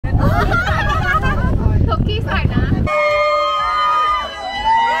กี้ใส่นะ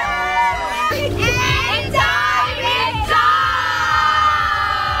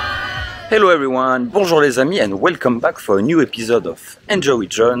Hello everyone, bonjour les amis and welcome back for a new episode of Enjoy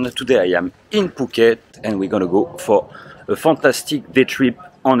with John. Today I am in Phuket and we're gonna go for a fantastic day trip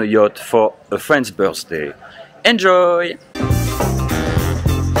on a yacht for a friend's birthday. Enjoy!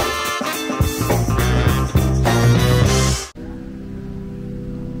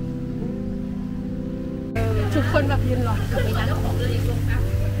 ทุกคนแบบยืนรอ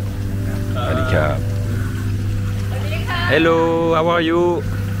Alika. Hello, how are you?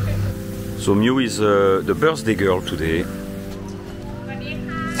 So Mew is the birthday girl today.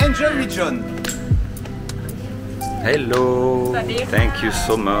 Enjoy with John. Hello. Thank you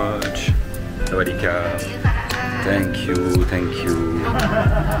so much. Alika. Thank you, thank you.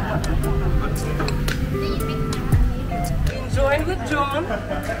 Enjoy with John.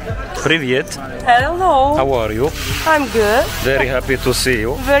 Привет. Hello. How are you? I'm good. Very happy to see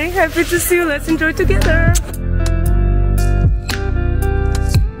you. Very happy to see you. Let's enjoy together.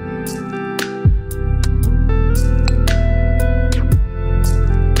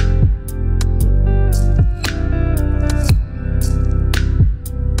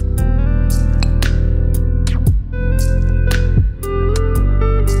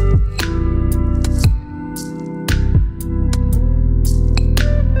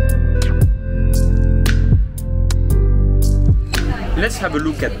 Let's have a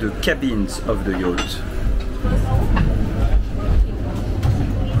look at the cabins of the yacht.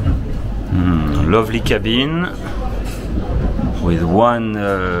 Lovely cabin with one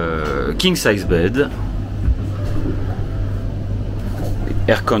king-size bed,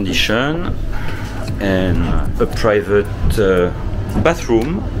 air condition and a private bathroom,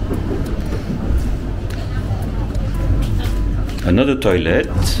 another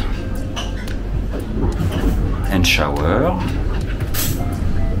toilet and shower.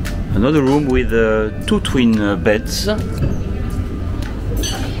 Another room with two twin beds.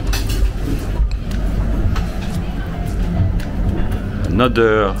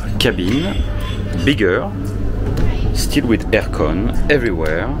 Another cabin, bigger, still with aircon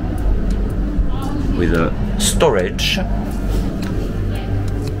everywhere, with a storage,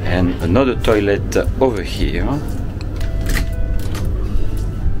 and another toilet over here.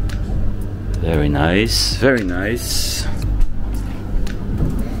 Very nice, very nice.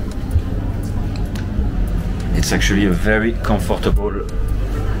 It's actually a very comfortable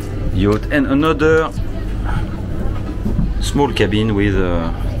yacht and another small cabin with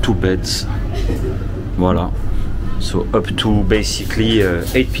two beds. Voila. So up to basically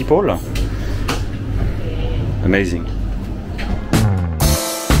 8 people. Amazing.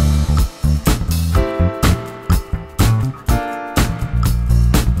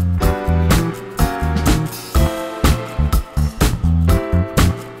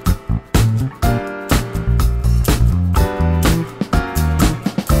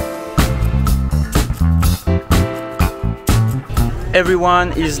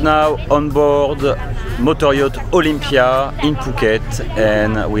 Everyone is now on board Motor Yacht Olympia in Phuket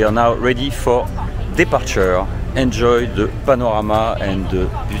and we are now ready for departure. Enjoy the panorama and the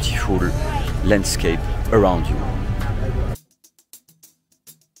beautiful landscape around you.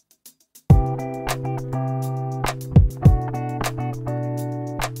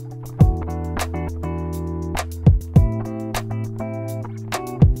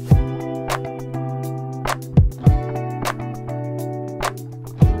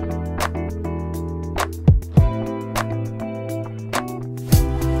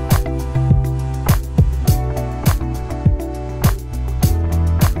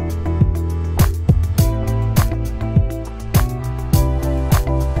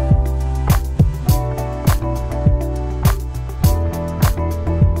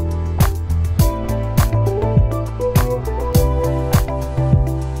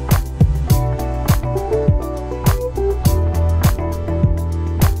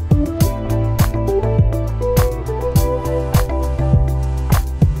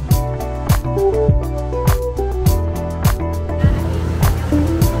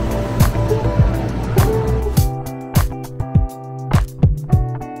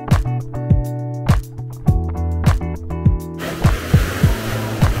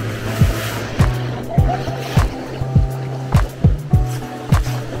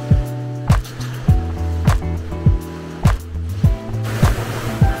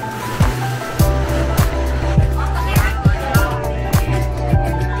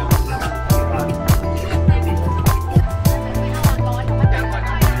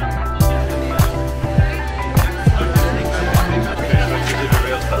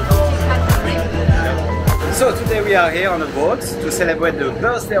 we are here on a boat to celebrate the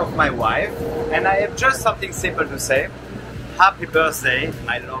birthday of my wife, and I have just something simple to say. Happy birthday,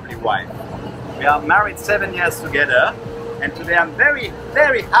 my lovely wife. We are married 7 years together, and today I'm very,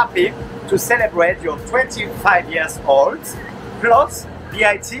 very happy to celebrate your 25 years old, plus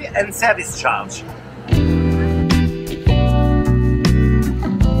VAT and service charge.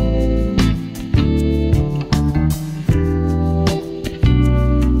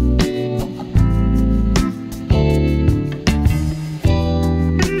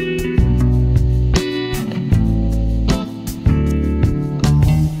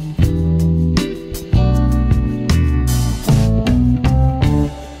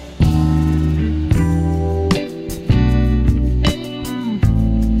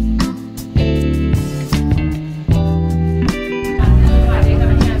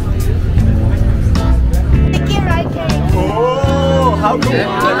 How cool!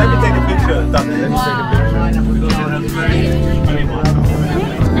 Let me take a picture. Let me take a picture.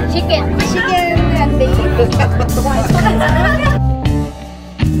 Chicken and beef.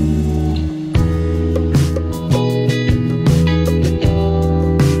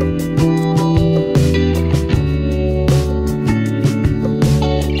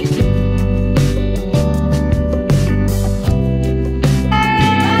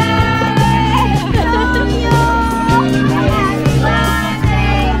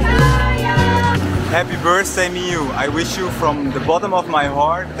 Happy birthday, Miu! I wish you from the bottom of my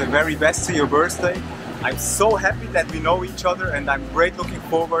heart the very best to your birthday. I'm so happy that we know each other, and I'm great looking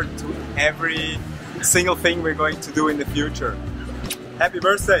forward to every single thing we're going to do in the future. Happy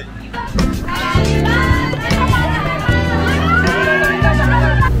birthday!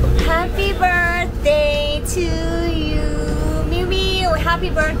 Happy birthday to you, Miu Miu!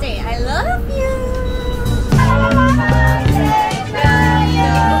 Happy birthday! I love you!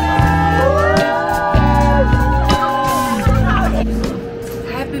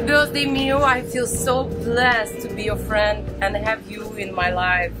 Happy birthday, Miu. I feel so blessed to be your friend and have you in my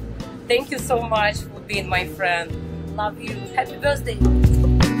life. Thank you so much for being my friend. Love you. Happy birthday.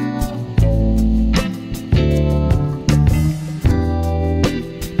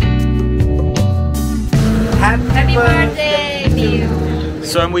 Happy birthday, Miu!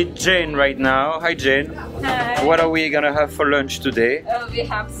 So I'm with Jane right now. Hi Jane. Hi. What are we gonna have for lunch today? We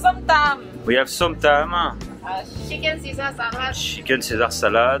have some tam. We have some tam, Chicken Caesar salad. chicken Caesar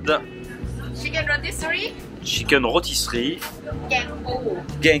salad, Chicken rotisserie. chicken rôtisserie, Gangpo.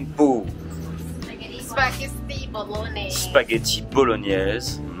 gangpo, Spaghetti bolognese. spaghetti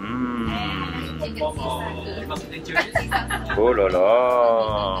bolognaise. Oh là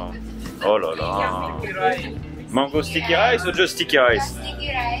là. Oh là là. Mango sticky rice or just sticky rice? Sticky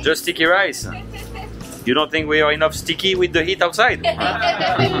rice. Just sticky rice. You don't think we are enough sticky with the heat outside?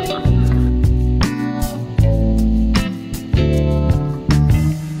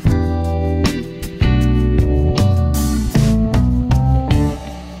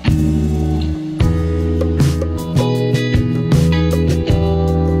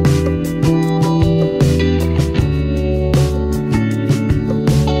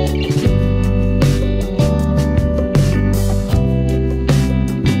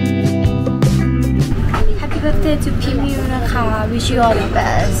 To Miuนะคะ wish you all the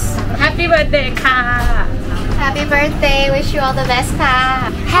best Happy birthday ค่ะ Happy birthday wish you all the best ค่ะ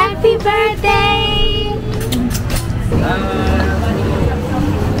Happy birthday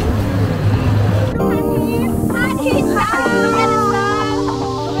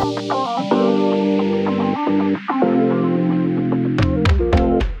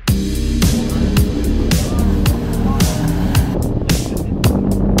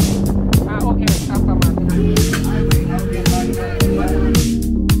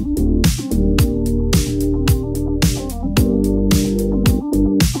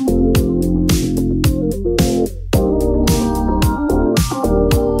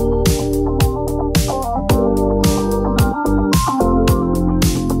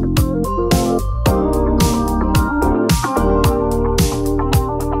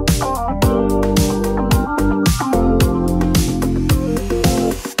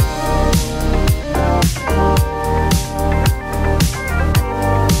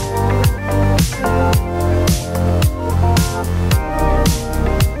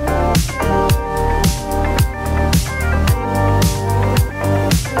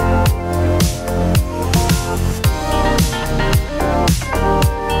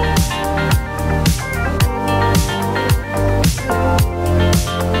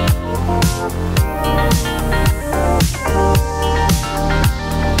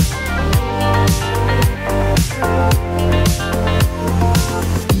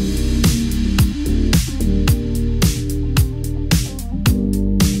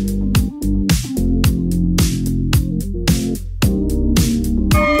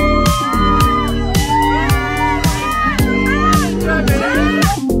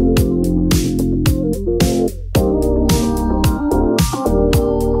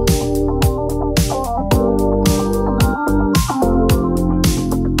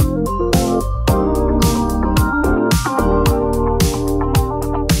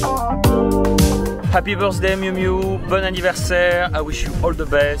Happy birthday Miu Miu, bon anniversaire, I wish you all the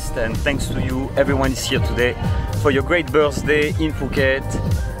best and thanks to you, everyone is here today for your great birthday in Phuket.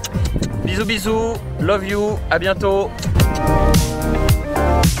 Bisous bisous, love you, à bientôt.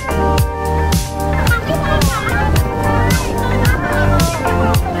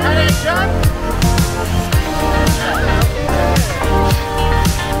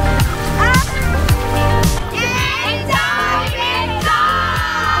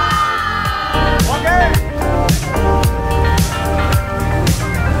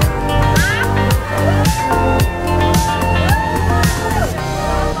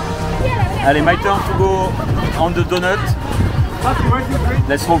 Allez, my turn to go on the donut.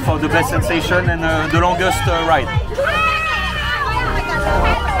 Let's hope for the best sensation and the longest ride.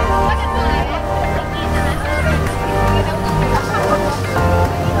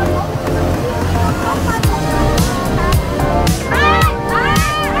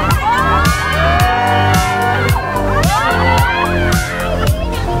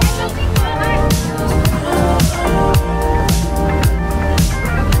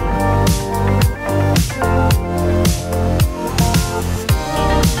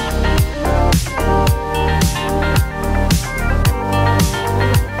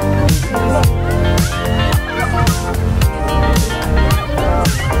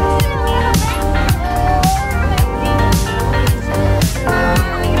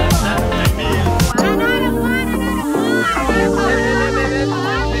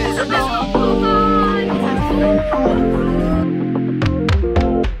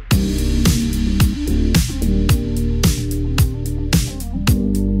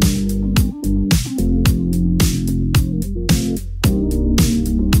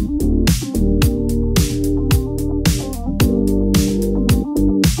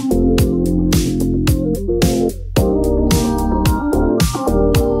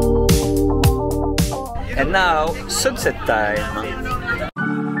 And now, sunset time.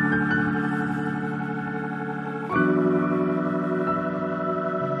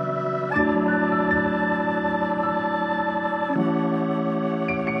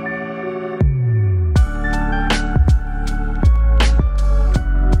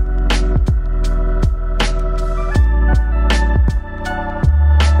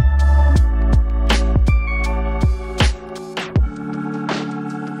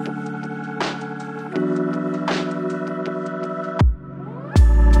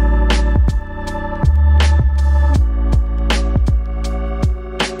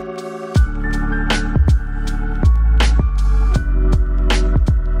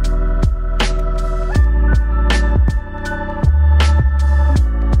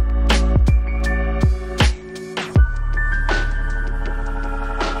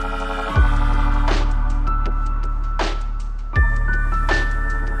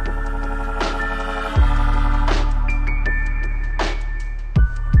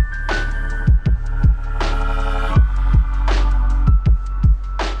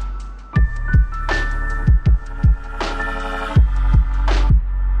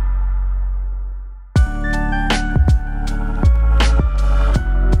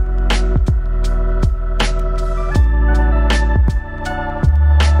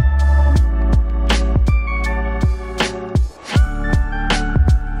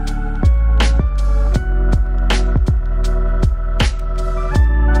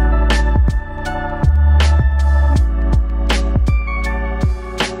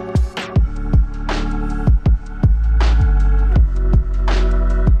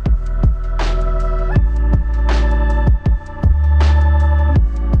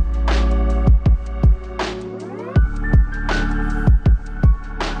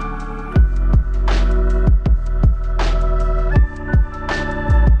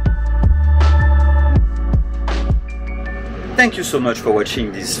 Thank you so much for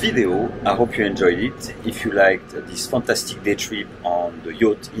watching this video. I hope you enjoyed it. If you liked this fantastic day trip on the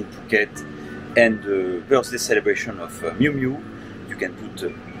yacht in Phuket and the birthday celebration of Miu Miu, you can put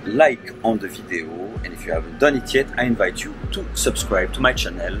a like on the video, and if you haven't done it yet, I invite you to subscribe to my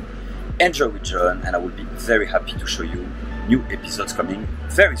channel. Enjoy with John, and I will be very happy to show you new episodes coming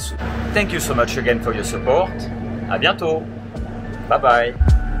very soon. Thank you so much again for your support. À bientôt. Bye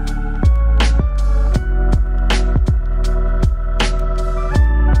bye.